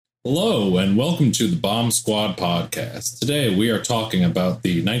Hello, and welcome to the Bomb Squad podcast. Today, we are talking about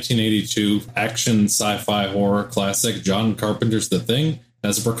the 1982 action sci-fi horror classic John Carpenter's The Thing.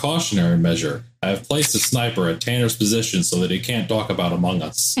 As a precautionary measure, I have placed a sniper at Tanner's position so that he can't talk about Among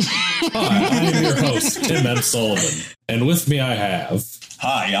Us. Hi, I am your host, Tim M. Sullivan, and with me I have...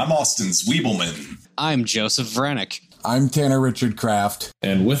 Hi, I'm Austin Zwiebelman. I'm Joseph Vranick. I'm Tanner Richard Kraft.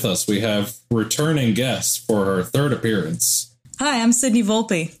 And with us we have returning guest for her third appearance. Hi, I'm Sydney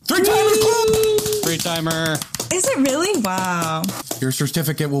Volpe. Three-timer. Is it really? Wow. Your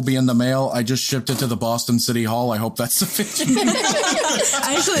certificate will be in the mail. I just shipped it to the Boston City Hall. I hope that's sufficient.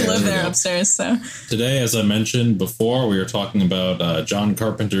 I actually live there upstairs, so. Today, as I mentioned before, we were talking about John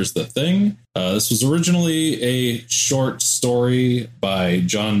Carpenter's The Thing. This was originally a short story by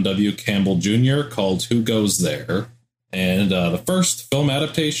John W. Campbell Jr. called Who Goes There? And the first film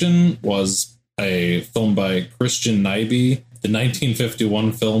adaptation was a film by Christian Nyby, the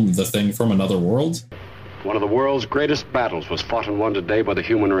 1951 film The Thing from Another World. One of the world's greatest battles was fought and won today by the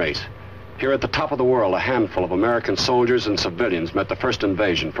human race. Here at the top of the world, a handful of American soldiers and civilians met the first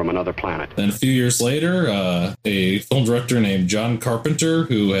invasion from another planet. Then a few years later, a film director named John Carpenter,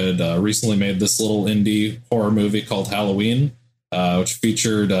 who had recently made this little indie horror movie called Halloween, which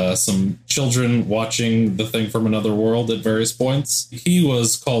featured some children watching The Thing from Another World at various points. He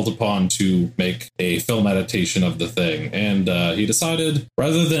was called upon to make a film adaptation of The Thing, and he decided,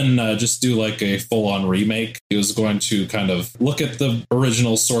 rather than just do like a full-on remake, he was going to kind of look at the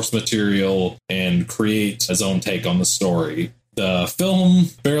original source material and create his own take on the story. The film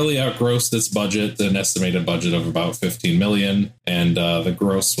barely outgrossed its budget, an estimated budget of about $15 million, and the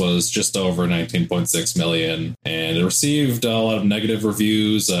gross was just over $19.6 million. And it received a lot of negative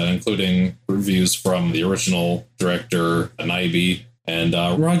reviews, including reviews from the original director, Nyby, and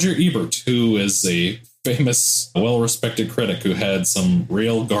Roger Ebert, who is a famous, well-respected critic who had some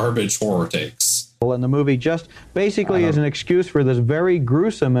real garbage horror takes. And the movie just basically is an excuse for this very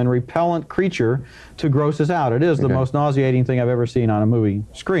gruesome and repellent creature to gross us out. It is the most nauseating thing I've ever seen on a movie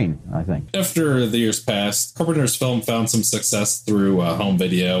screen, I think. After the years passed, Carpenter's film found some success through home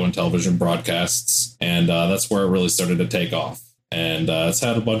video and television broadcasts, and that's where it really started to take off. And it's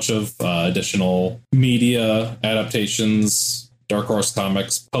had a bunch of additional media adaptations. Dark Horse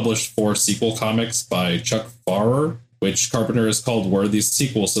Comics published 4 sequel comics by Chuck Farrer, which Carpenter has called worthy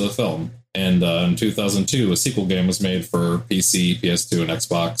sequels to the film. And in 2002, a sequel game was made for PC, PS2, and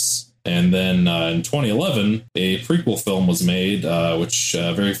Xbox. And then in 2011, a prequel film was made, which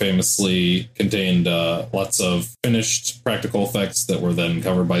very famously contained lots of finished practical effects that were then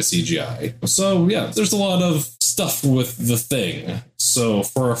covered by CGI. So, yeah, there's a lot of stuff with The Thing. So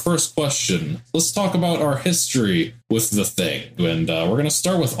for our first question, let's talk about our history with The Thing. And we're going to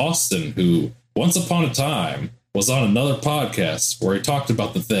start with Austin, who once upon a time was on another podcast where he talked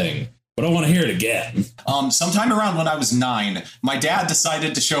about The Thing. But I want to hear it again. Sometime around when I was 9, my dad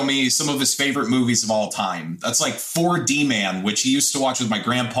decided to show me some of his favorite movies of all time. That's like 4D Man, which he used to watch with my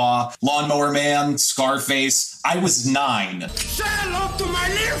grandpa, Lawnmower Man, Scarface. I was 9. Say hello to my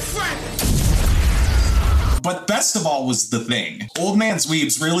little friend. But best of all was The Thing. Old Man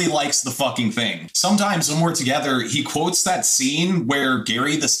Zweebs really likes the fucking Thing. Sometimes when we're together, he quotes that scene where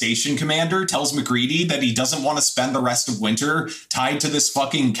Gary, the station commander, tells McGreedy that he doesn't want to spend the rest of winter tied to this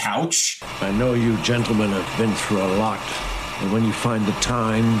fucking couch. I know you gentlemen have been through a lot, and when you find the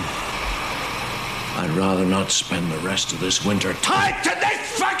time, I'd rather not spend the rest of this winter tied to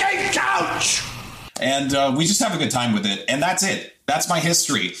this fucking couch! And we just have a good time with it, and that's it. That's my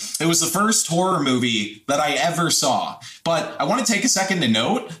history. It was the first horror movie that I ever saw. But I want to take a second to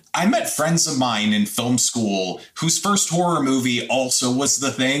note, I met friends of mine in film school whose first horror movie also was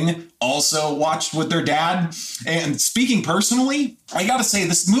The Thing, also watched with their dad. And speaking personally, I gotta say,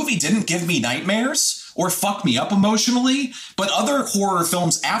 this movie didn't give me nightmares or fuck me up emotionally, but other horror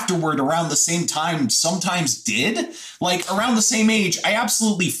films afterward around the same time sometimes did. Like, around the same age, I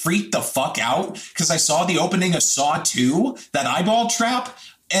absolutely freaked the fuck out because I saw the opening of Saw 2, that eyeball trap,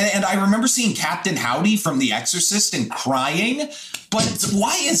 and I remember seeing Captain Howdy from The Exorcist and crying. But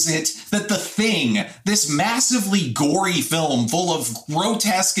why is it that The Thing, this massively gory film full of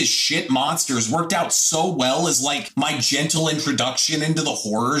grotesque as shit monsters, worked out so well as like my gentle introduction into the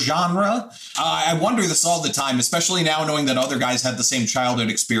horror genre? I wonder this all the time, especially now knowing that other guys had the same childhood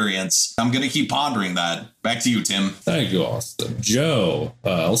experience. I'm going to keep pondering that. Back to you, Tim. Thank you, Austin. Joe,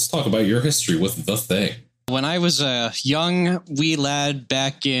 let's talk about your history with The Thing. When I was a young wee lad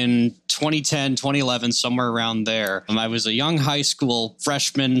back in 2010, 2011, somewhere around there, I was a young high school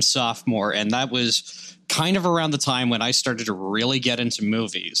freshman, sophomore, and that was kind of around the time when I started to really get into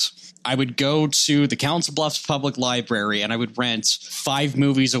movies. I would go to the Council Bluffs Public Library and I would rent 5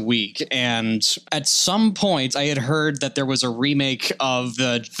 movies a week. And at some point, I had heard that there was a remake of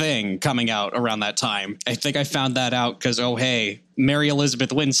The Thing coming out around that time. I think I found that out because, oh, hey, Mary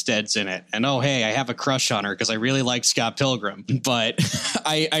Elizabeth Winstead's in it. And, oh, hey, I have a crush on her because I really like Scott Pilgrim. But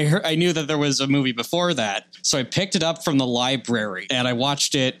I knew that there was a movie before that. So I picked it up from the library and I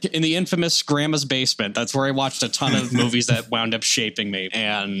watched it in the infamous Grandma's Basement. That's where I watched a ton of movies that wound up shaping me.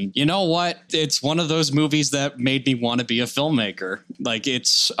 And you know what? It's one of those movies that made me want to be a filmmaker. Like,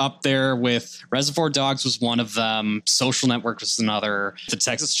 it's up there with Reservoir Dogs was one of them. Social Network was another. The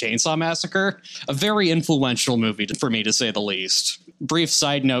Texas Chainsaw Massacre, a very influential movie for me, to say the least. Brief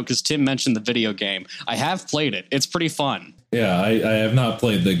side note, because Tim mentioned the video game. I have played it. It's pretty fun. Yeah, I have not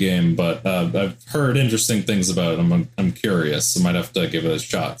played the game, but I've heard interesting things about it. I'm curious. I might have to give it a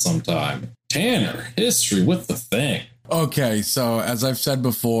shot sometime. Tanner, history with The Thing. Okay, so as I've said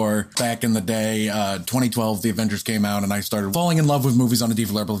before, back in the day, 2012, The Avengers came out, and I started falling in love with movies on a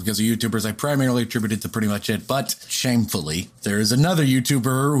deeper level because of YouTubers. I primarily attributed to pretty much it, but shamefully, there is another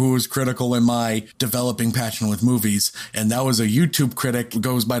YouTuber who was critical in my developing passion with movies, and that was a YouTube critic who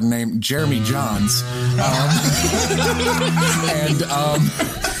goes by the name Jeremy Johns.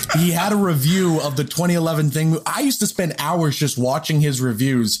 He had a review of the 2011 Thing. I used to spend hours just watching his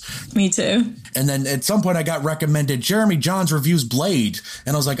reviews. Me too. And then at some point I got recommended Jeremy Johns reviews Blade.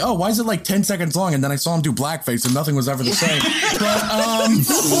 And I was like, oh, why is it like 10 seconds long? And then I saw him do blackface and nothing was ever the same. But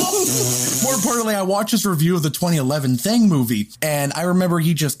more importantly, I watched his review of the 2011 Thing movie. And I remember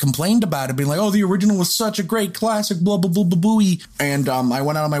he just complained about it, being like, oh, the original was such a great classic, blah, blah, blah, blah, blah. And I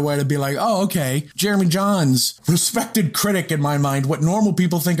went out of my way to be like, oh, okay. Jeremy Johns, respected critic in my mind. What normal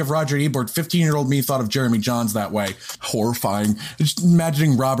people think of Roger Ebert, 15-year-old me thought of Jeremy Johns that way. Horrifying. Just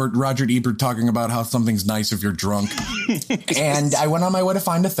imagining Roger Ebert talking about how something's nice if you're drunk. And I went on my way to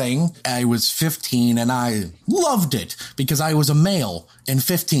find a Thing. I was 15 and I loved it because I was a male and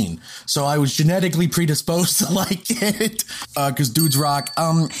 15. So I was genetically predisposed to like it because dudes rock.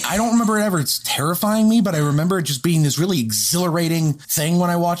 I don't remember it ever terrifying me, but I remember it just being this really exhilarating thing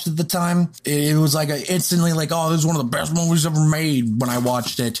when I watched it at the time. It was like instantly like, oh, this is one of the best movies ever made when I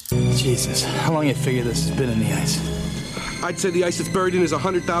watched it. Jesus, how long you figure this has been in the ice? I'd say the ice it's buried in is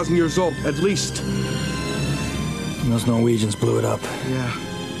 100,000 years old, at least. And those Norwegians blew it up. Yeah.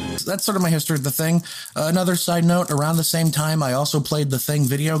 That's sort of my history of The Thing. Another side note, around the same time, I also played The Thing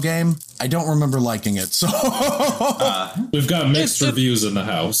video game. I don't remember liking it, so... We've got mixed reviews in the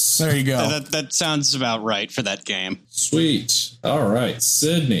house. There you go. That sounds about right for that game. Sweet. All right,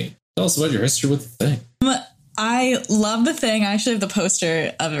 Sydney, tell us about your history with The Thing. I love The Thing. I actually have the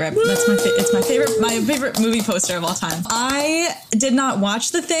poster of it. It's my favorite movie poster of all time. I did not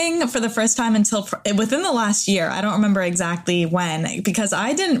watch The Thing for the first time until within the last year. I don't remember exactly when, because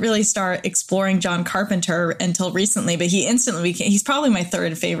I didn't really start exploring John Carpenter until recently, but he instantly became, he's probably my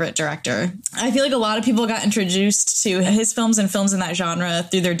third favorite director. I feel like a lot of people got introduced to his films and films in that genre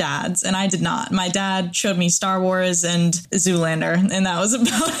through their dads, and I did not. My dad showed me Star Wars and Zoolander, and that was about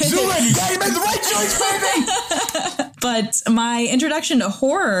it. Zoolander, yeah, you made the right choice, baby! But my introduction to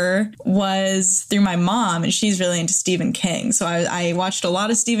horror was through my mom, and she's really into Stephen King. So I watched a lot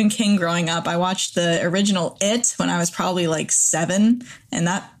of Stephen King growing up. I watched the original It when I was probably like 7, and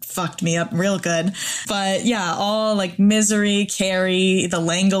that fucked me up real good. But yeah, all like Misery, Carrie, The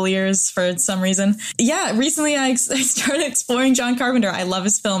Langoliers for some reason. Yeah, recently I started exploring John Carpenter. I love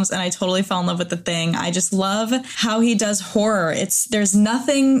his films, and I totally fell in love with The Thing. I just love how he does horror. There's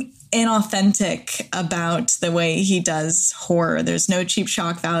nothing inauthentic about the way he does horror. There's no cheap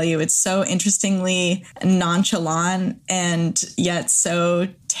shock value. It's so interestingly nonchalant and yet so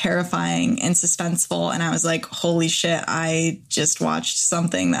terrifying and suspenseful. And I was like, holy shit, I just watched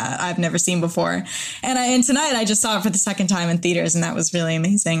something that I've never seen before. And tonight I just saw it for the second time in theaters, and that was really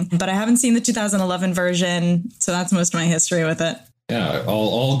amazing. But I haven't seen the 2011 version, so that's most of my history with it. Yeah,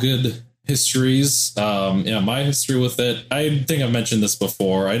 all good histories. My history with it, I think I've mentioned this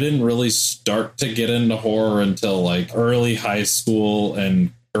before. I didn't really start to get into horror until like early high school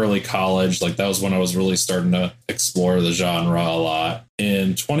and early college. Like that was when I was really starting to explore the genre a lot.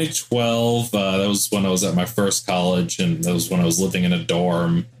 In 2012, that was when I was at my first college, and that was when I was living in a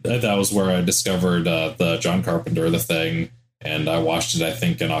dorm. That was where I discovered the John Carpenter, The Thing, and I watched it, I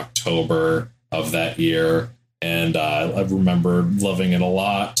think, in October of that year. And I remember loving it a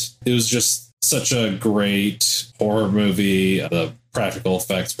lot. It was just such a great horror movie. The practical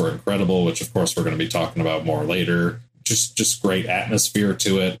effects were incredible, which, of course, we're going to be talking about more later. just great atmosphere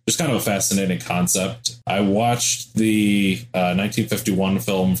to it. Just kind of a fascinating concept. I watched the 1951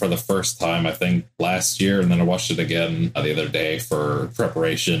 film for the first time, I think, last year, and then I watched it again the other day for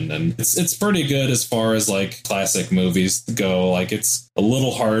preparation. And it's pretty good as far as like classic movies go. Like, it's a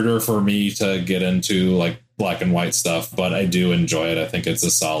little harder for me to get into like black and white stuff, but I do enjoy it. I think it's a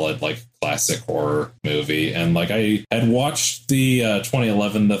solid like classic horror movie. And like, I had watched the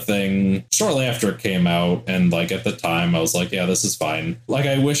 2011 The Thing shortly after it came out, and like at the time I was like, yeah, this is fine. Like,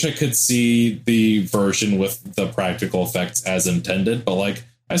 I wish I could see the version with the practical effects as intended, but like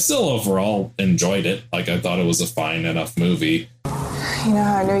I still overall enjoyed it. Like, I thought it was a fine enough movie. You know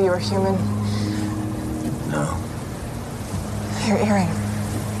how I knew you were human? No. Your earring.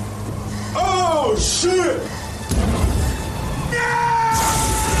 Oh, shit!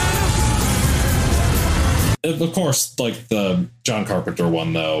 Of course, like the John Carpenter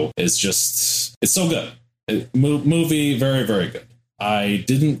one, though, is just, it's so good. Movie, very, very good. I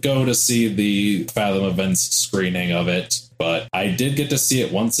didn't go to see the Fathom Events screening of it, but I did get to see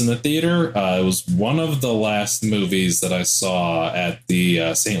it once in the theater. It was one of the last movies that I saw at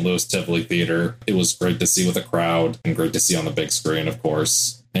the St. Louis Tivoli Theater. It was great to see with a crowd and great to see on the big screen, of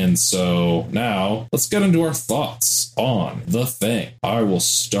course. And so now let's get into our thoughts on The Thing. I will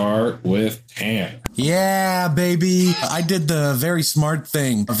start with Tanner. Yeah, baby. I did the very smart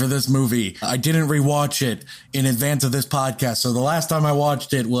thing for this movie. I didn't rewatch it in advance of this podcast. So the last time I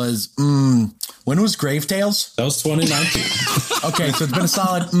watched it was, when was Grave Tales? That was 2019. Okay, so it's been a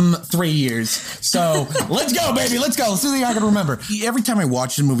solid 3 years. So let's go, baby. Let's go. Let's see what I can remember. Every time I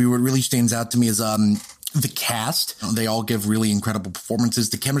watch the movie, what really stands out to me is the cast. They all give really incredible performances.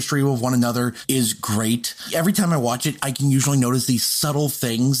 The chemistry with one another is great. Every time I watch it, I can usually notice these subtle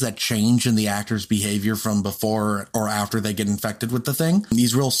things that change in the actor's behavior from before or after they get infected with the thing.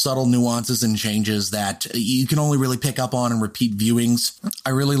 These real subtle nuances and changes that you can only really pick up on in repeat viewings.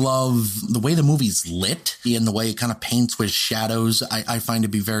 I really love the way the movie's lit and the way it kind of paints with shadows. I find it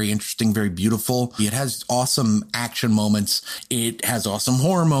to be very interesting, very beautiful. It has awesome action moments. It has awesome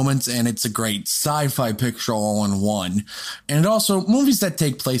horror moments, and it's a great sci-fi picture all in one. And also, movies that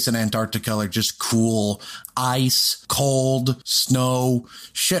take place in Antarctica are just cool. Ice, cold, snow,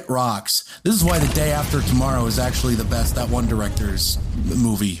 shit rocks. This is why The Day After Tomorrow is actually the best. That one director's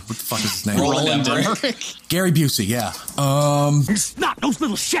movie. What the fuck is his name? Roland Emmerich. Gary Busey, yeah. Snot, those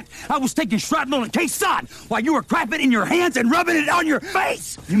little shit! I was taking shrapnel and K-Sod while you were crapping in your hands and rubbing it on your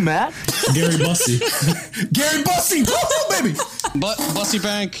face! You mad? Gary Bussey. Gary Bussey! Woo, baby! Bussy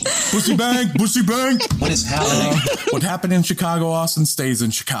Bank. Bussy Bank! Bussy Bank! What is happening? What happened in Chicago, Austin stays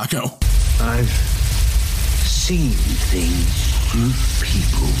in Chicago. I've seen things you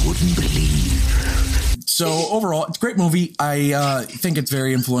people wouldn't believe. So overall, it's a great movie. I think it's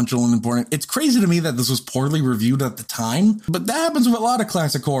very influential and important. It's crazy to me that this was poorly reviewed at the time, but that happens with a lot of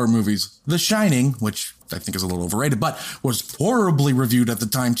classic horror movies. The Shining, which I think is a little overrated, but was horribly reviewed at the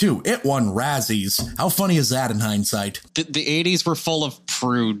time too. It won Razzies. How funny is that in hindsight? The 80s were full of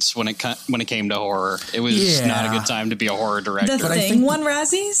prudes when it came to horror. It was not a good time to be a horror director. The Thing won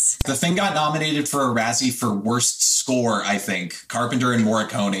Razzies? The Thing got nominated for a Razzie for worst score, I think. Carpenter and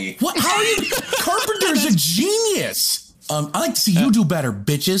Morricone. What? How are you? Carpenter's a genius. I like to see you do better,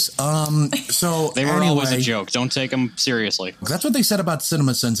 bitches. So they were always a joke. Don't take them seriously. That's what they said about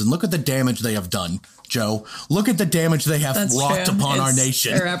CinemaSins, and look at the damage they have done, Joe. Look at the damage they have wrought upon our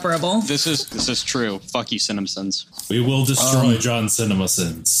nation. Irreparable. This is true. Fuck you, CinemaSins. We will destroy John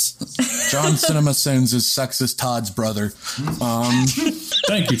CinemaSins. John CinemaSins is sexist Todd's brother.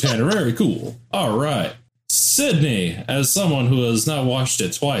 Thank you, Tanner. Very cool. All right. Sydney, as someone who has now watched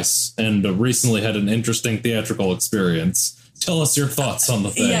it twice and recently had an interesting theatrical experience, tell us your thoughts on The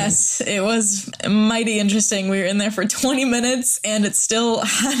Thing. Yes, it was mighty interesting. We were in there for 20 minutes and it still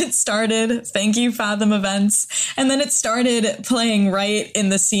hadn't started. Thank you, Fathom Events. And then it started playing right in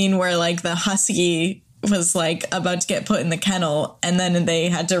the scene where like the husky was like about to get put in the kennel, and then they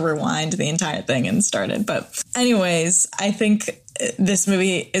had to rewind the entire thing and started. But anyways, I think this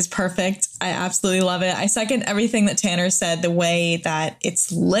movie is perfect. I absolutely love it. I second everything that Tanner said, the way that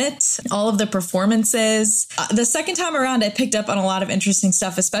it's lit, all of the performances. The second time around, I picked up on a lot of interesting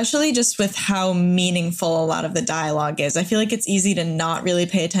stuff, especially just with how meaningful a lot of the dialogue is. I feel like it's easy to not really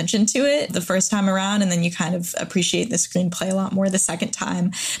pay attention to it the first time around, and then you kind of appreciate the screenplay a lot more the second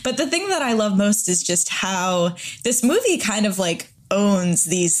time. But the thing that I love most is just how this movie kind of like owns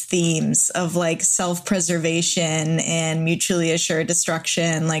these themes of like self-preservation and mutually assured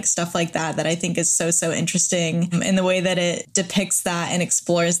destruction, like stuff like that I think is so interesting. And the way that it depicts that and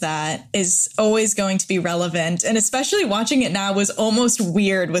explores that is always going to be relevant. And especially watching it now was almost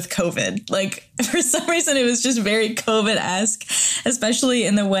weird with COVID. Like for some reason, it was just very COVID-esque, especially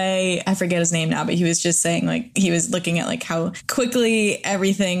in the way, I forget his name now, but he was just saying like he was looking at like how quickly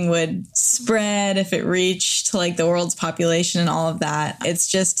everything would spread if it reached like the world's population and all of that. It's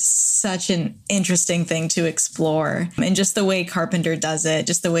just such an interesting thing to explore. And just the way Carpenter does it,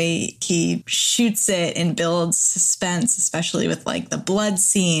 just the way he shoots it and builds suspense, especially with like the blood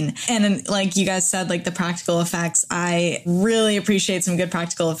scene. And like you guys said, like the practical effects, I really appreciate some good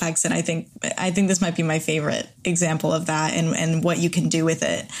practical effects. And I think this might be my favorite example of that and what you can do with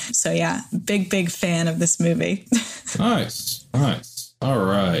it. So yeah, big fan of this movie. Nice. All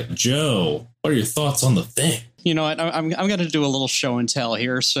right, Joe, what are your thoughts on The Thing? You know what? I'm going to do a little show and tell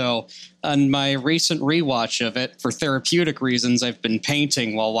here. So on my recent rewatch of it, for therapeutic reasons, I've been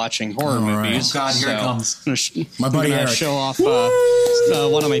painting while watching horror movies. Oh, God, here it comes. My buddy Eric. Show off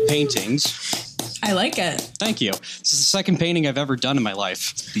one of my paintings. I like it. Thank you. This is the second painting I've ever done in my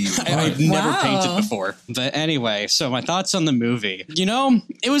life. I've never painted before. But anyway, so my thoughts on the movie. You know,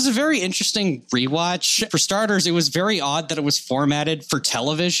 it was a very interesting rewatch. For starters, it was very odd that it was formatted for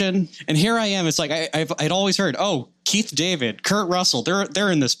television. And here I am. It's like I'd always heard, oh, Keith David, Kurt Russell,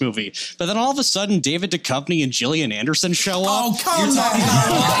 they're in this movie. But then all of a sudden, David Duchovny and Gillian Anderson show up. Oh, come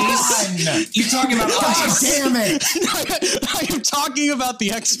on! You're talking about God damn it! I am talking about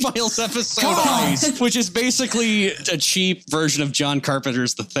the X-Files episode Ice, which is basically a cheap version of John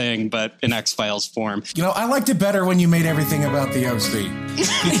Carpenter's The Thing, but in X-Files form. You know, I liked it better when you made everything about the OC.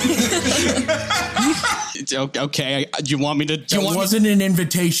 Okay, do you want me to? It wasn't an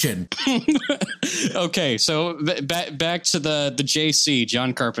invitation. Okay, so back to the JC,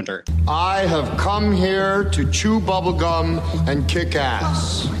 John Carpenter. I have come here to chew bubblegum and kick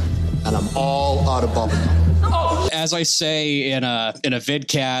ass, and I'm all out of bubblegum. As I say in a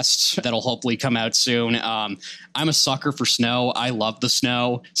vidcast that'll hopefully come out soon, I'm a sucker for snow. I love the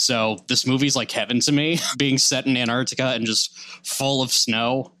snow. So this movie's like heaven to me, being set in Antarctica and just full of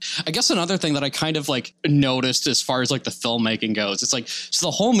snow. I guess another thing that I kind of like noticed as far as like the filmmaking goes, it's like, so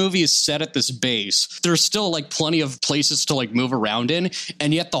the whole movie is set at this base. There's still like plenty of places to like move around in,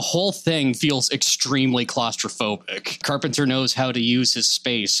 and yet the whole thing feels extremely claustrophobic. Carpenter knows how to use his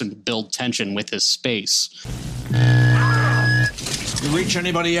space and build tension with his space. You reach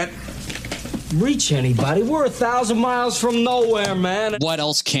anybody yet? Reach anybody? We're 1,000 miles from nowhere, man. What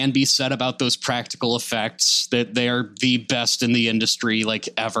else can be said about those practical effects? That they are the best in the industry, like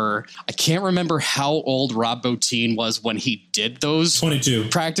ever. I can't remember how old Rob Bottin was when he did those. 22.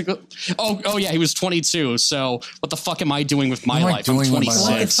 Practical. Oh yeah, he was 22. So what the fuck am I doing with my life? I'm 26.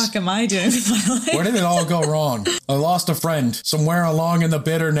 What the fuck am I doing with my life? Where did it all go wrong? I lost a friend somewhere along in the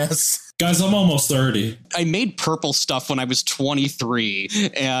bitterness. Guys, I'm almost 30. I made purple stuff when I was 23,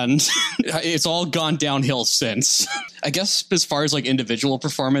 and it's all gone downhill since. I guess as far as like individual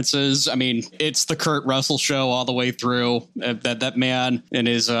performances, I mean, it's the Kurt Russell show all the way through. That man and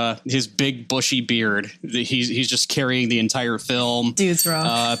his big bushy beard, he's just carrying the entire film. Dude's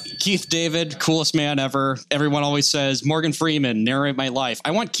rough. Keith David, coolest man ever. Everyone always says Morgan Freeman, narrate my life.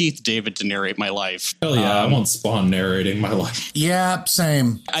 I want Keith David to narrate my life. Hell yeah, I want Spawn narrating my life. Yeah,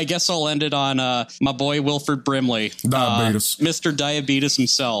 same. I guess I'll end it on my boy Wilford Brimley, Diabetes. Mr. Diabetes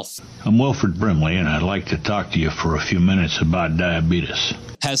himself. I'm Wilford Brimley, and I'd like to talk to you for a few minutes about diabetes.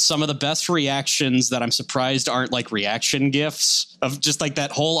 Has some of the best reactions that I'm surprised aren't like reaction gifs, of just like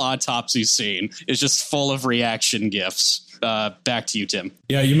that whole autopsy scene is just full of reaction gifs. Back to you, Tim.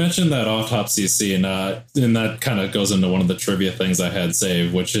 Yeah, you mentioned that autopsy scene, and that kind of goes into one of the trivia things I had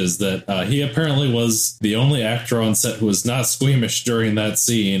saved, which is that he apparently was the only actor on set who was not squeamish during that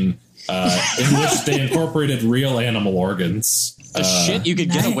scene, in which they incorporated real animal organs. The shit you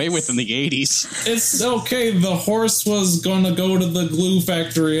could get away with in the 80s. It's okay. The horse was going to go to the glue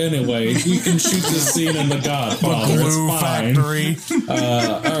factory anyway. We can shoot this scene in The Godfather. The glue factory.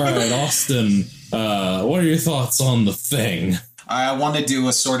 All right, Austin, what are your thoughts on The Thing? I want to do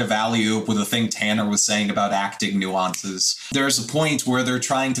a sort of alley-oop with the thing Tanner was saying about acting nuances. There's a point where they're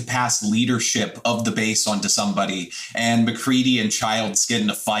trying to pass leadership of the base onto somebody, and McCready and Childs get in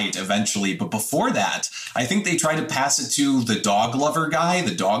a fight eventually. But before that, I think they try to pass it to the dog lover guy,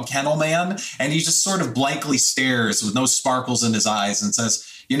 the dog kennel man, and he just sort of blankly stares with no sparkles in his eyes and says,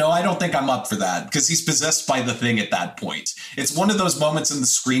 You know, I don't think I'm up for that because he's possessed by the Thing at that point. It's one of those moments in the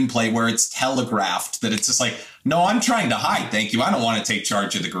screenplay where it's telegraphed that it's just like, no, I'm trying to hide, thank you. I don't want to take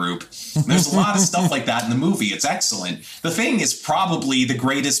charge of the group. There's a lot of stuff like that in the movie. It's excellent. The Thing is probably the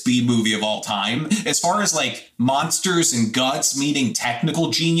greatest B movie of all time. As far as like monsters and guts meeting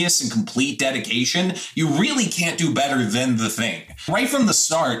technical genius and complete dedication, you really can't do better than The Thing. Right from the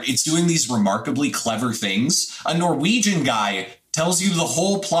start, it's doing these remarkably clever things. A Norwegian guy tells you the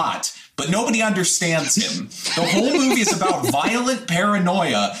whole plot, but nobody understands him. The whole movie is about violent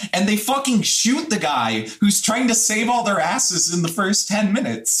paranoia, and they fucking shoot the guy who's trying to save all their asses in the first 10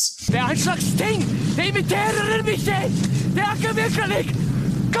 minutes. Det en slags ting! Det imiterer en machine! Det ikke virkelig!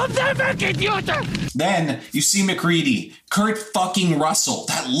 Kom deg vekk, idioter! Then you see MacReady, Kurt fucking Russell,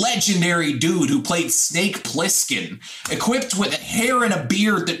 that legendary dude who played Snake Plissken, equipped with hair and a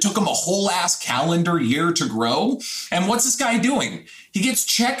beard that took him a whole ass calendar year to grow. And what's this guy doing? He gets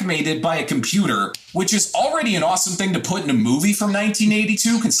checkmated by a computer, which is already an awesome thing to put in a movie from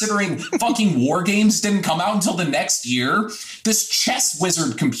 1982, considering fucking War Games didn't come out until the next year. This chess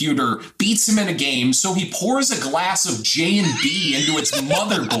wizard computer beats him in a game, so he pours a glass of J&B into its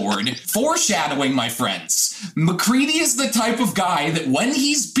motherboard, foreshadowing, my friends. MacReady is the type of guy that when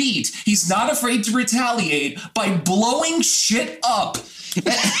he's beat, he's not afraid to retaliate by blowing shit up.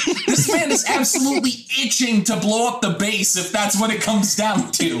 This man is absolutely itching to blow up the base if that's what it comes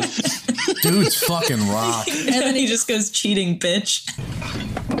down to. Dude's fucking rock. And then he just goes cheating bitch.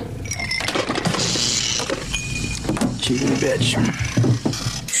 Cheating bitch.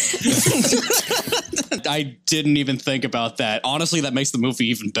 I didn't even think about that. Honestly, that makes the movie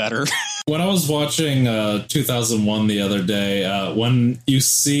even better. When I was watching 2001 the other day, when you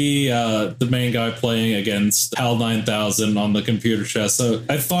see the main guy playing against HAL 9000 on the computer chess, so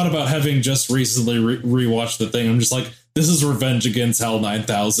I thought about having just recently rewatched The Thing. I'm just like, this is revenge against HAL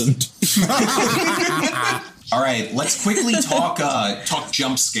 9000. All right, let's quickly talk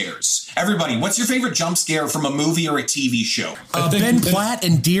jump scares. Everybody, what's your favorite jump scare from a movie or a TV show? Ben Platt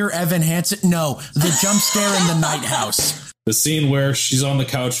and Dear Evan Hansen. No, the jump scare in the Night House. The scene where she's on the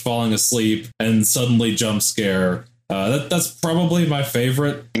couch falling asleep and suddenly jump scare. That's probably my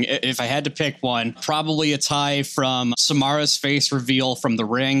favorite. If I had to pick one, probably a tie from Samara's face reveal from The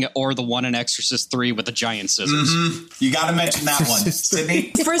Ring or the one in Exorcist 3 with the giant scissors. Mm-hmm. You got to mention that one.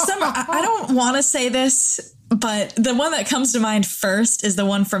 Sydney? For some, I don't want to say this, but the one that comes to mind first is the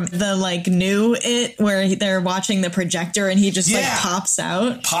one from the new It, where they're watching the projector and he just pops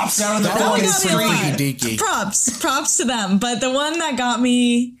out. Pops out of the fucking Props to them. But the one that got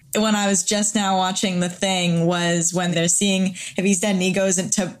me when I was just now watching The Thing was when they're seeing if he's dead and he goes to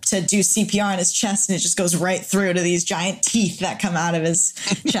do CPR on his chest and it just goes right through to these giant teeth that come out of his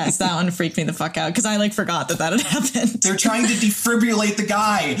chest. That one freaked me the fuck out because I forgot that had happened. They're trying to defibrillate the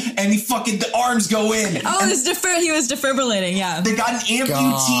guy and the arms go in. Oh, he was defibrillating, yeah. They got an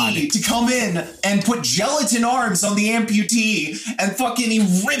amputee to come in and put gelatin arms on the amputee and he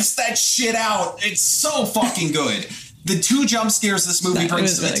rips that shit out. It's so fucking good. The two jump scares this movie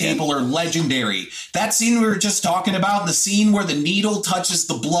brings to the table are legendary. That scene we were just talking about, the scene where the needle touches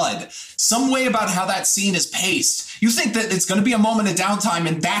the blood, some way about how that scene is paced. You think that it's going to be a moment of downtime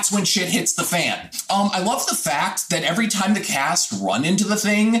and that's when shit hits the fan. I love the fact that every time the cast run into the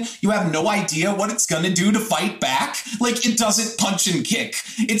Thing, you have no idea what it's going to do to fight back. It doesn't punch and kick.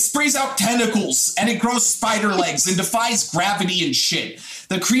 It sprays out tentacles and it grows spider legs and defies gravity and shit.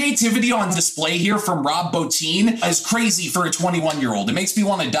 The creativity on display here from Rob Bottin is crazy for a 21-year-old. It makes me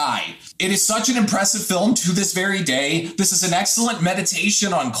want to die. It is such an impressive film to this very day. This is an excellent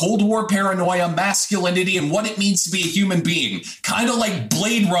meditation on Cold War paranoia, masculinity, and what it means to be a human being. Kind of like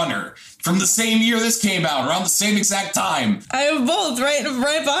Blade Runner from the same year this came out, around the same exact time. I have both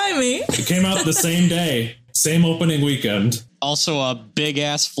right behind me. It came out the same day, same opening weekend. Also a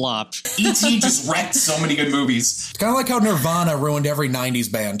big-ass flop. E.T. just wrecked so many good movies. It's kind of like how Nirvana ruined every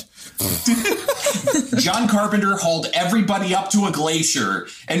 90s band. John Carpenter hauled everybody up to a glacier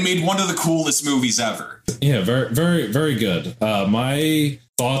and made one of the coolest movies ever. Yeah, very, very, very good. My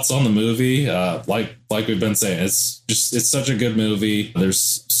thoughts on the movie, like we've been saying, it's such a good movie.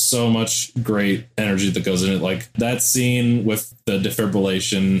 There's so much great energy that goes in it. That scene with the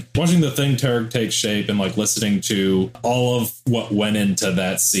defibrillation, watching the Thing take shape and listening to all of what went into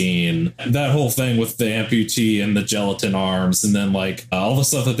that scene, that whole thing with the amputee and the gelatin arms, and then all the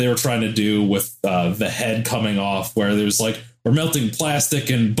stuff that they were trying to do with the head coming off, where there's we're melting plastic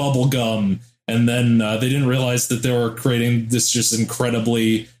and bubble gum. And then they didn't realize that they were creating this just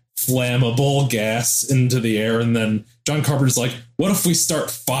incredibly flammable gas into the air. And then John Carpenter's like, what if we start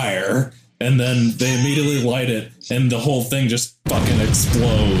fire? and then they immediately light it, and the whole thing just fucking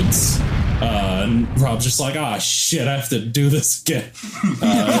explodes. And Rob's just like, shit, I have to do this again.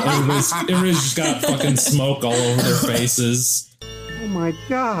 Everybody's just got fucking smoke all over their faces. Oh my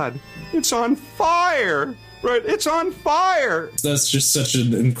God, it's on fire! Right, it's on fire! That's just such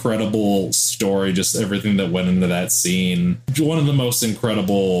an incredible story, just everything that went into that scene. One of the most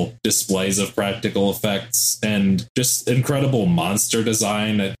incredible displays of practical effects and just incredible monster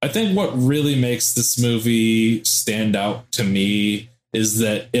design. I think what really makes this movie stand out to me is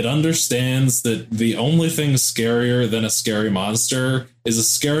that it understands that the only thing scarier than a scary monster is a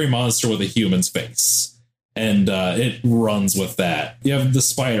scary monster with a human's face. And it runs with that. You have the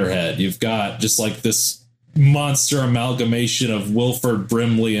spider head. You've got just like this monster amalgamation of Wilford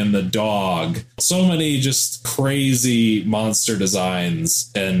Brimley and the dog. So many just crazy monster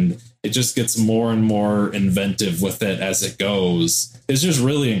designs, and it just gets more and more inventive with it as it goes. It's just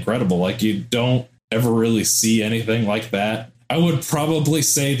really incredible. Like, you don't ever really see anything like that. I would probably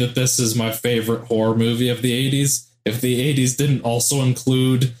say that this is my favorite horror movie of the 80s, if the 80s didn't also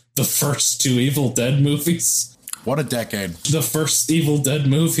include the first two Evil Dead movies. What a decade. The first Evil Dead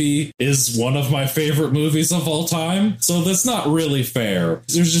movie is one of my favorite movies of all time, so that's not really fair.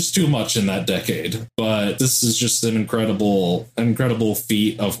 There's just too much in that decade. But this is just an incredible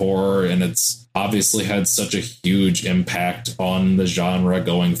feat of horror, and it's obviously had such a huge impact on the genre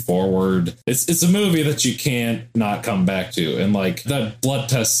going forward. It's a movie that you can't not come back to. And like that blood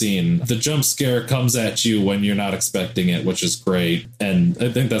test scene, the jump scare comes at you when you're not expecting it, which is great. And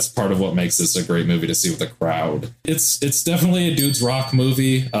I think that's part of what makes this a great movie to see with a crowd. It's definitely a dude's rock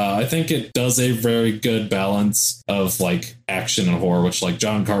movie. I think it does a very good balance of like action and horror, which like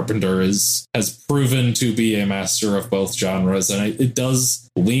John Carpenter has proven to be a master of both genres. And it does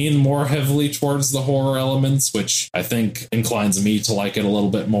lean more heavily towards the horror elements, which I think inclines me to like it a little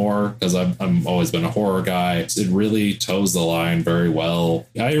bit more because I'm always been a horror guy. It really toes the line very well.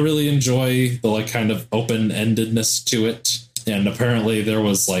 I really enjoy the like kind of open-endedness to it. And apparently there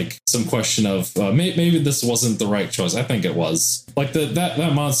was like some question of maybe this wasn't the right choice. I think it was. Like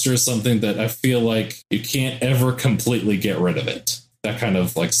that monster is something that I feel like you can't ever completely get rid of it. That kind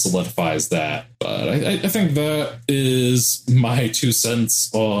of like solidifies that. But I think that is my 2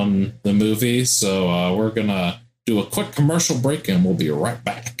 cents on the movie. So we're going to do a quick commercial break and we'll be right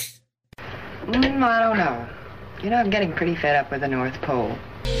back. I don't know. You know, I'm getting pretty fed up with the North Pole.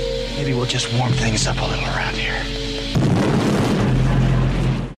 Maybe we'll just warm things up a little around here.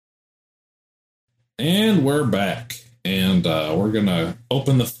 And we're back. And we're going to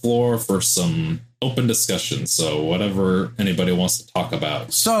open the floor for some open discussion. So whatever anybody wants to talk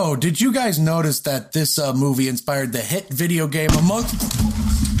about. So did you guys notice that this movie inspired the hit video game Among... Good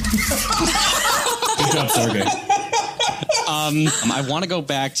job, Sergey. I want to go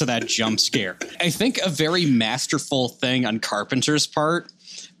back to that jump scare. I think a very masterful thing on Carpenter's part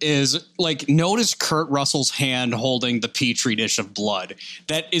is like, notice Kurt Russell's hand holding the petri dish of blood.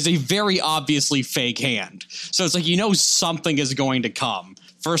 That is a very obviously fake hand. So it's like, you know, something is going to come.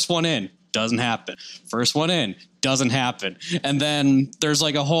 First one in, doesn't happen. First one in, doesn't happen. And then there's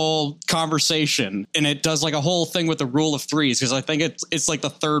like a whole conversation, and it does like a whole thing with the rule of threes, because I think it's like the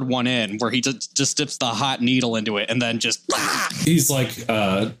third one in where he just dips the hot needle into it and then just he's like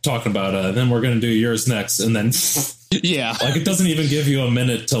talking about then we're gonna do yours next, and then yeah, like it doesn't even give you a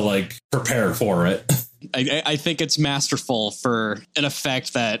minute to like prepare for it. I think it's masterful for an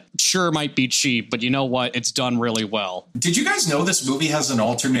effect that sure might be cheap, but you know what? It's done really well. Did you guys know this movie has an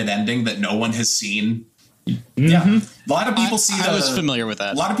alternate ending that no one has seen? Mm-hmm. Yeah, a lot of people I was familiar with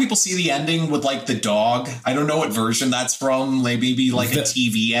that. A lot of people see the ending with like the dog. I don't know what version that's from. Like maybe like a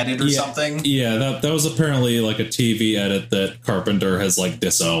TV edit or something. Yeah, that was apparently like a TV edit that Carpenter has like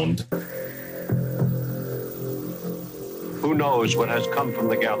disowned. Who knows what has come from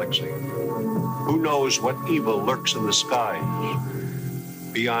the galaxy? Who knows what evil lurks in the skies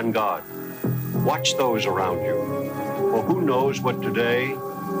beyond God? Watch those around you. For who knows what today,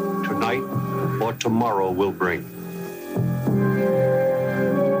 tonight, or tomorrow will bring.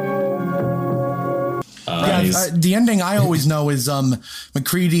 The ending I always know is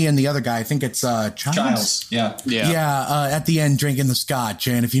McCready and the other guy. I think it's Childs. Yeah. At the end, drinking the scotch,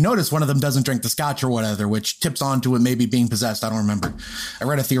 and if you notice, one of them doesn't drink the scotch or whatever, which tips onto it maybe being possessed. I don't remember. I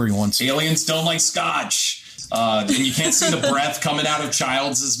read a theory once. Aliens don't like scotch. And you can't see the breath coming out of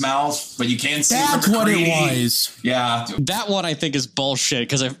Childs' mouth, but you can see that's what it was. Yeah. That one I think is bullshit,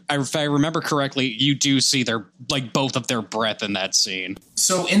 because if I remember correctly, you do see their like both of their breath in that scene.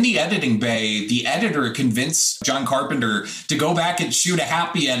 So in the editing bay, the editor convinced John Carpenter to go back and shoot a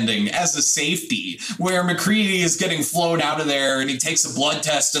happy ending as a safety, where MacReady is getting flown out of there and he takes a blood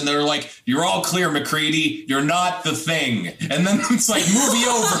test and they're like, "You're all clear, MacReady. You're not the thing." And then it's like, movie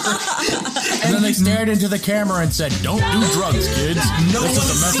over. And then they stared into the camera and said, "Don't do drugs, kids. This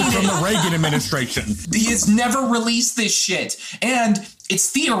is a message from the Reagan administration." He has never released this shit. And it's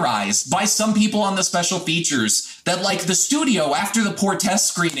theorized by some people on the special features that, like, the studio, after the poor test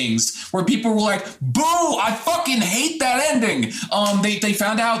screenings, where people were like, "Boo, I fucking hate that ending." They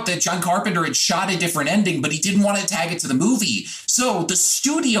found out that John Carpenter had shot a different ending, but he didn't want to tag it to the movie. So the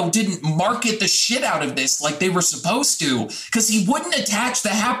studio didn't market the shit out of this like they were supposed to, because he wouldn't attach the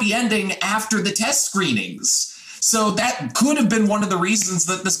happy ending after the test screenings. So that could have been one of the reasons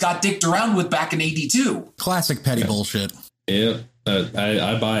that this got dicked around with back in '82. Classic petty bullshit. Yeah,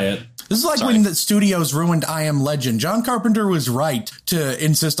 I buy it. This is like when the studios ruined I Am Legend. John Carpenter was right to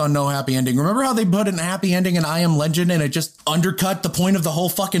insist on no happy ending. Remember how they put an happy ending in I Am Legend and it just undercut the point of the whole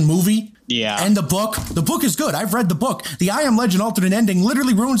fucking movie? Yeah. And the book? The book is good. I've read the book. The I Am Legend alternate ending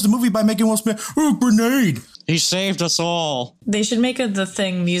literally ruins the movie by making Will Smith, "Oh, grenade." He saved us all. They should make it The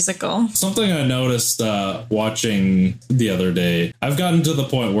Thing musical. Something I noticed watching the other day, I've gotten to the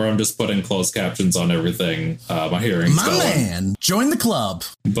point where I'm just putting closed captions on everything. My hearing's My going. man, join the club.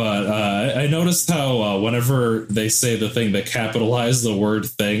 But I noticed how whenever they say the thing, they capitalize the word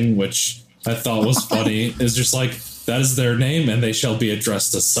thing, which I thought was funny. Is just like, that is their name and they shall be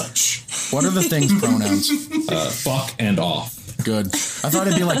addressed as such. What are the thing's pronouns? Fuck and off. Good. I thought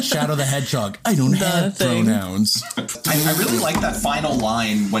it'd be like Shadow the Hedgehog. I don't have pronouns. I really like that final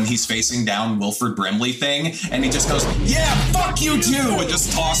line when he's facing down Wilford Brimley thing, and he just goes, "Yeah, fuck you too," and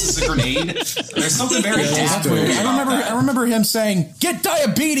just tosses a grenade. There's something very dapper. I remember him saying, "Get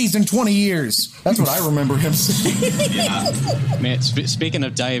diabetes in 20 years." That's what I remember him saying. Yeah. Man, speaking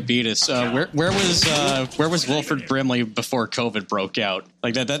of diabetes, where was Wilford Brimley before COVID broke out?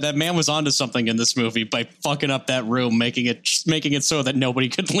 Like that man was onto something in this movie by fucking up that room, making it so that nobody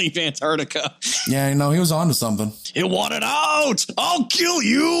could leave Antarctica. Yeah, you know, he was onto something. It wanted out! I'll kill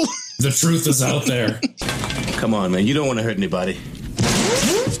you! The truth is out there. Come on, man. You don't want to hurt anybody.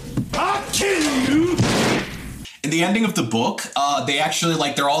 I'll kill you! In the ending of the book, they actually,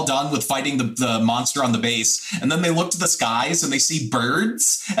 like, they're all done with fighting the monster on the base, and then they look to the skies and they see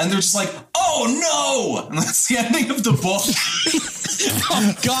birds, and they're just like, "Oh no!" And that's the ending of the book.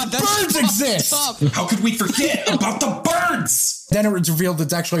 Oh God, birds exist! How could we forget about the birds? Then it was revealed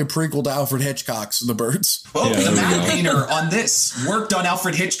it's actually a prequel to Alfred Hitchcock's The Birds. Well, the map painter on this worked on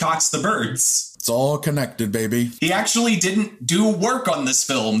Alfred Hitchcock's The Birds. It's all connected, baby. He actually didn't do work on this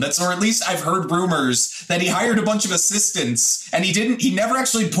film. Or at least I've heard rumors that he hired a bunch of assistants and he never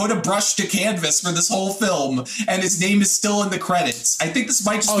actually put a brush to canvas for this whole film, and his name is still in the credits. I think this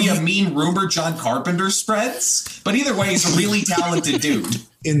might just be a mean rumor John Carpenter spreads, but either way, he's a really talented dude.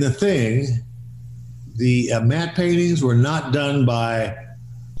 In The Thing, the matte paintings were not done by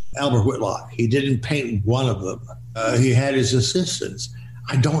Albert Whitlock. He didn't paint one of them. He had his assistants.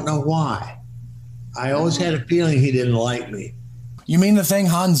 I don't know why. I always had a feeling he didn't like me. You mean the thing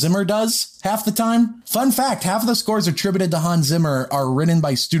Hans Zimmer does half the time? Fun fact, half of the scores attributed to Hans Zimmer are written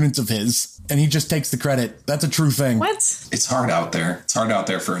by students of his, and he just takes the credit. That's a true thing. What? It's hard out there. It's hard out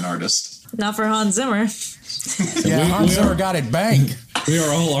there for an artist. Not for Hans Zimmer. Yeah, Hans Zimmer got it banged. We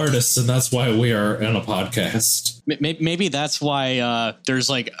are all artists, and that's why we are in a podcast. Maybe that's why there's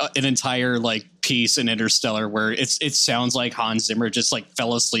like an entire like piece in Interstellar where it sounds like Hans Zimmer just like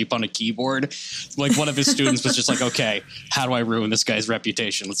fell asleep on a keyboard. Like one of his students was just like, "Okay, how do I ruin this guy's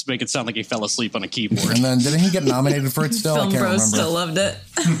reputation? Let's make it sound like he fell asleep on a keyboard." And then didn't he get nominated for it still? Film I can't Bros remember. still loved it.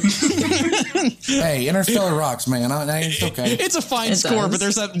 Hey, Interstellar rocks, man. It's okay. It's a fine It score, does. but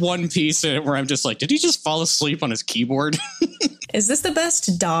there's that one piece in it where I'm just like, did he just fall asleep on his keyboard? Is this the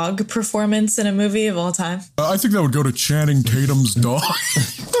best dog performance in a movie of all time? I think that would go to Channing Tatum's dog.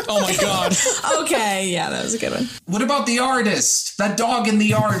 Oh my God. Okay, yeah, that was a good one. What about The Artist? That dog in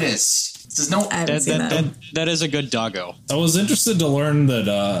The Artist. There's no. I haven't seen that. That is a good doggo. I was interested to learn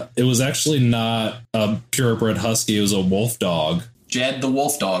that it was actually not a purebred husky. It was a wolf dog. Jed the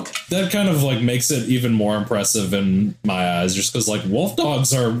wolf dog. That kind of like makes it even more impressive in my eyes, just because like wolf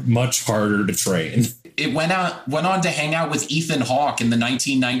dogs are much harder to train. It went on to hang out with Ethan Hawke in the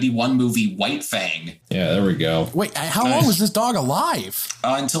 1991 movie White Fang. Yeah, there we go. Wait, how long was this dog alive?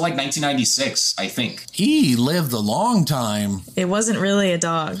 Until like 1996, I think. He lived a long time. It wasn't really a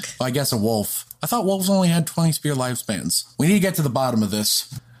dog. Well, I guess a wolf. I thought wolves only had 20-year lifespans. We need to get to the bottom of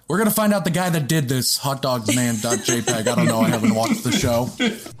this. We're going to find out the guy that did this, hotdogsman.jpg. I don't know. I haven't watched the show.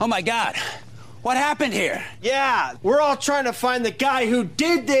 Oh my God. What happened here? Yeah, we're all trying to find the guy who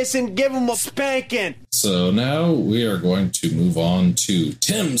did this and give him a spanking. So now we are going to move on to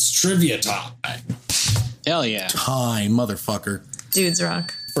Tim's trivia time. Hell yeah. Hi, motherfucker. Dudes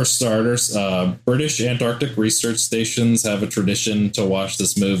rock. For starters, British Antarctic research stations have a tradition to watch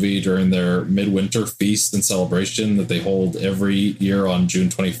this movie during their midwinter feast and celebration that they hold every year on June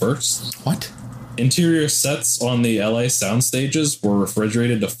 21st. What? Interior sets on the LA sound stages were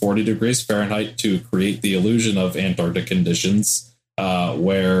refrigerated to 40 degrees Fahrenheit to create the illusion of Antarctic conditions,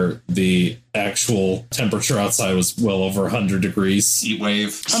 where the actual temperature outside was well over 100 degrees. Heat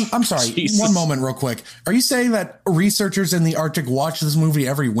wave. I'm sorry, Jesus. One moment real quick. Are you saying that researchers in the Arctic watch this movie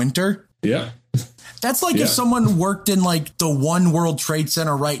every winter? Yeah. That's like if someone worked in like the One World Trade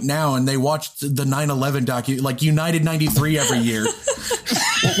Center right now and they watched the 9/11 like United 93 every year.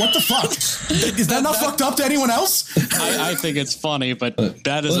 What the fuck? Is that not fucked up to anyone else? I think it's funny, but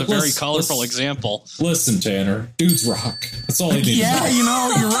that is a very colorful example. Listen, Tanner, dudes rock. That's all he needs. Yeah, you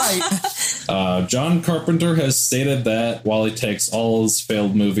know, you're right. John Carpenter has stated that while he takes all his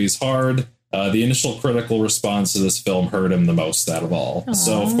failed movies hard, the initial critical response to this film hurt him the most out of all. Aww.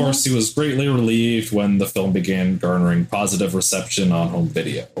 So, of course, he was greatly relieved when the film began garnering positive reception on home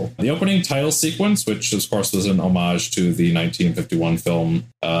video. The opening title sequence, which, of course, was an homage to the 1951 film,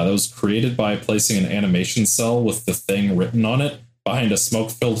 that was created by placing an animation cell with The Thing written on it behind a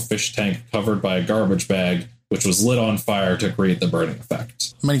smoke-filled fish tank covered by a garbage bag, which was lit on fire to create the burning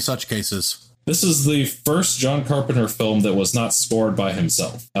effect. Many such cases. This is the first John Carpenter film that was not scored by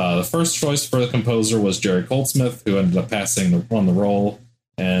himself. The first choice for the composer was Jerry Goldsmith, who ended up passing on the role,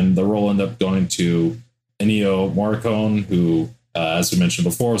 and the role ended up going to Ennio Morricone, who, as we mentioned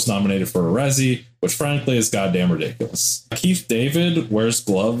before, was nominated for a Razzie, which frankly is goddamn ridiculous. Keith David wears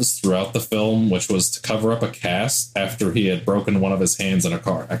gloves throughout the film, which was to cover up a cast after he had broken one of his hands in a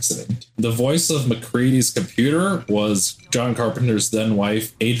car accident. The voice of MacReady's computer was John Carpenter's then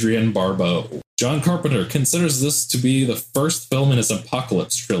wife, Adrienne Barbeau. John Carpenter considers this to be the first film in his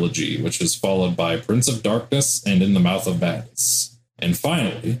Apocalypse trilogy, which is followed by Prince of Darkness and In the Mouth of Madness. And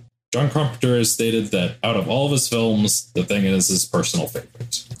finally, John Carpenter has stated that out of all of his films, The Thing is his personal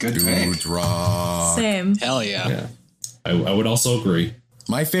favorite. Good Dudes rock. Same. Hell yeah. I would also agree.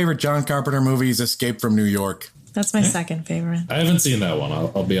 My favorite John Carpenter movie is Escape from New York. That's my second favorite. I haven't seen that one,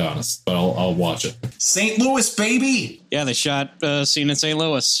 I'll be honest, but I'll watch it. St. Louis, baby! Yeah, they shot a scene in St.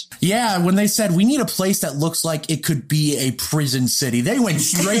 Louis. Yeah, when they said, we need a place that looks like it could be a prison city, they went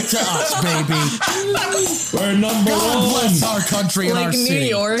straight to us, baby. We're number God one. bless our country and Like our New city.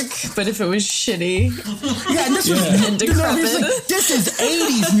 York, but if it was shitty. Yeah, and this was And decrepit. like, this is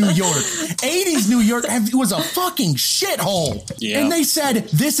 80s New York. 80s New York was a fucking shithole. Yeah. And they said,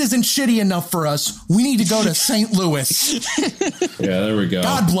 this isn't shitty enough for us. We need to go to St. Louis. Yeah, there we go.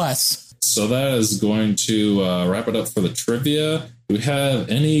 God bless. So that is going to wrap it up for the trivia. Do we have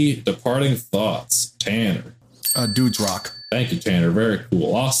any departing thoughts? Tanner. Dudes rock. Thank you, Tanner. Very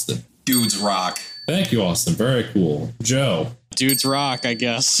cool. Austin. Dudes rock. Thank you, Austin. Very cool. Joe. Dudes rock, I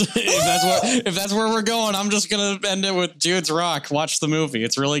guess. if that's where we're going, I'm just gonna end it with Dudes rock. Watch the movie;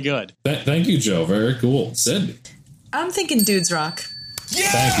 it's really good. Thank you, Joe. Very cool. Sydney. I'm thinking dudes rock. Yeah!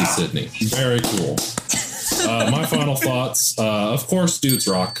 Thank you, Sydney. Very cool. My final thoughts. Of course, Dudes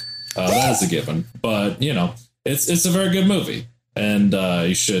rock. That is a given. But you know, it's a very good movie, and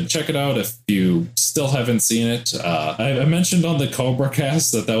you should check it out if you still haven't seen it. I mentioned on the Cobra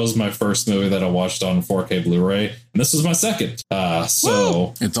Cast that was my first movie that I watched on 4K Blu-ray, and this was my second.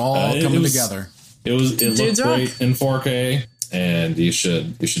 So it's all coming together. It looked Dudes great rock. in 4K, and you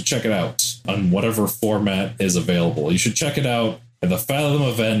should check it out on whatever format is available. You should check it out at the Fathom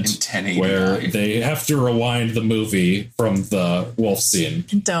event where they have to rewind the movie from the wolf scene.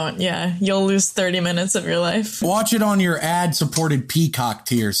 Don't, yeah. You'll lose 30 minutes of your life. Watch it on your ad-supported Peacock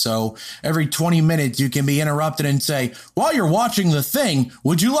tier, so every 20 minutes you can be interrupted and say, while you're watching The Thing,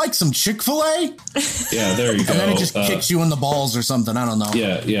 would you like some Chick-fil-A? Yeah, there you go. And then it just kicks you in the balls or something, I don't know.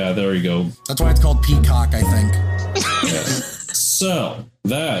 Yeah, there you go. That's why it's called Peacock, I think. Yeah. So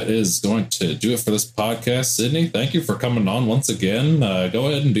that is going to do it for this podcast. Sydney, thank you for coming on once again. Go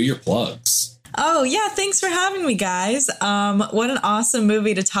ahead and do your plugs. Oh, yeah. Thanks for having me, guys. What an awesome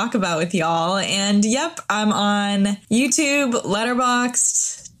movie to talk about with y'all. And yep, I'm on YouTube,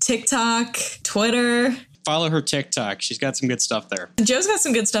 Letterboxd, TikTok, Twitter. Follow her TikTok. She's got some good stuff there. Joe's got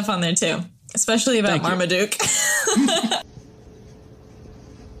some good stuff on there, too, especially about Marmaduke.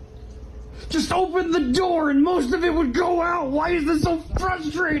 Just open the door and most of it would go out. Why is this so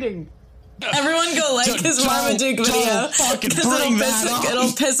frustrating? Everyone go like his Marmaduke video because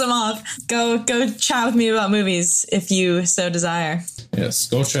it'll piss him off. Go chat with me about movies if you so desire. Yes,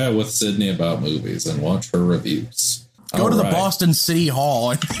 go chat with Sydney about movies and watch her reviews. Go to the Boston City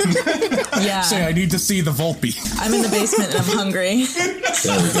Hall and Yeah. say, I need to see the Volpe. I'm in the basement and I'm hungry.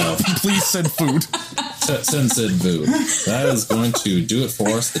 There we go. Please send food. Send food. That is going to do it for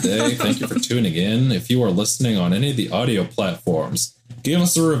us today. Thank you for tuning in. If you are listening on any of the audio platforms, give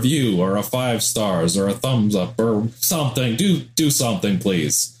us a review or a 5 stars or a thumbs up or something. Do something,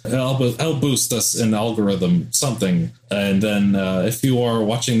 please. Help boost us in algorithm, something. And then if you are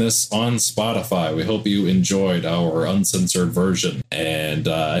watching this on Spotify, we hope you enjoyed our uncensored version. And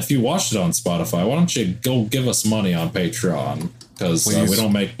if you watched it on Spotify, why don't you go give us money on Patreon? Because we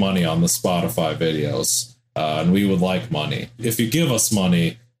don't make money on the Spotify videos. And we would like money. If you give us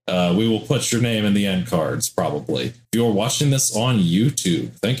money, we will put your name in the end cards, probably. If you're watching this on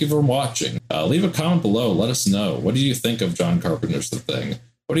YouTube, thank you for watching. Leave a comment below. Let us know. What do you think of John Carpenter's The Thing?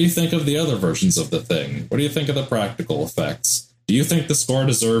 What do you think of the other versions of The Thing? What do you think of the practical effects? Do you think the score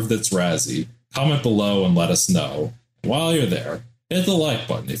deserved its Razzie? Comment below and let us know. While you're there, hit the like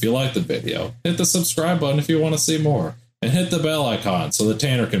button if you like the video. Hit the subscribe button if you want to see more. And hit the bell icon so the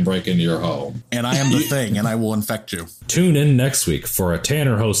Tanner can break into your home. And I am the Thing, and I will infect you. Tune in next week for a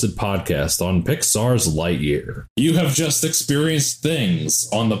Tanner-hosted podcast on Pixar's Lightyear. You have just experienced things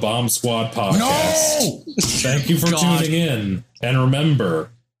on the Bomb Squad podcast. No! Thank you for tuning in. And remember,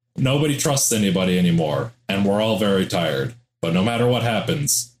 nobody trusts anybody anymore, and we're all very tired. But no matter what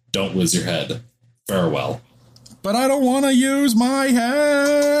happens, don't lose your head. Farewell. But I don't want to use my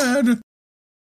head.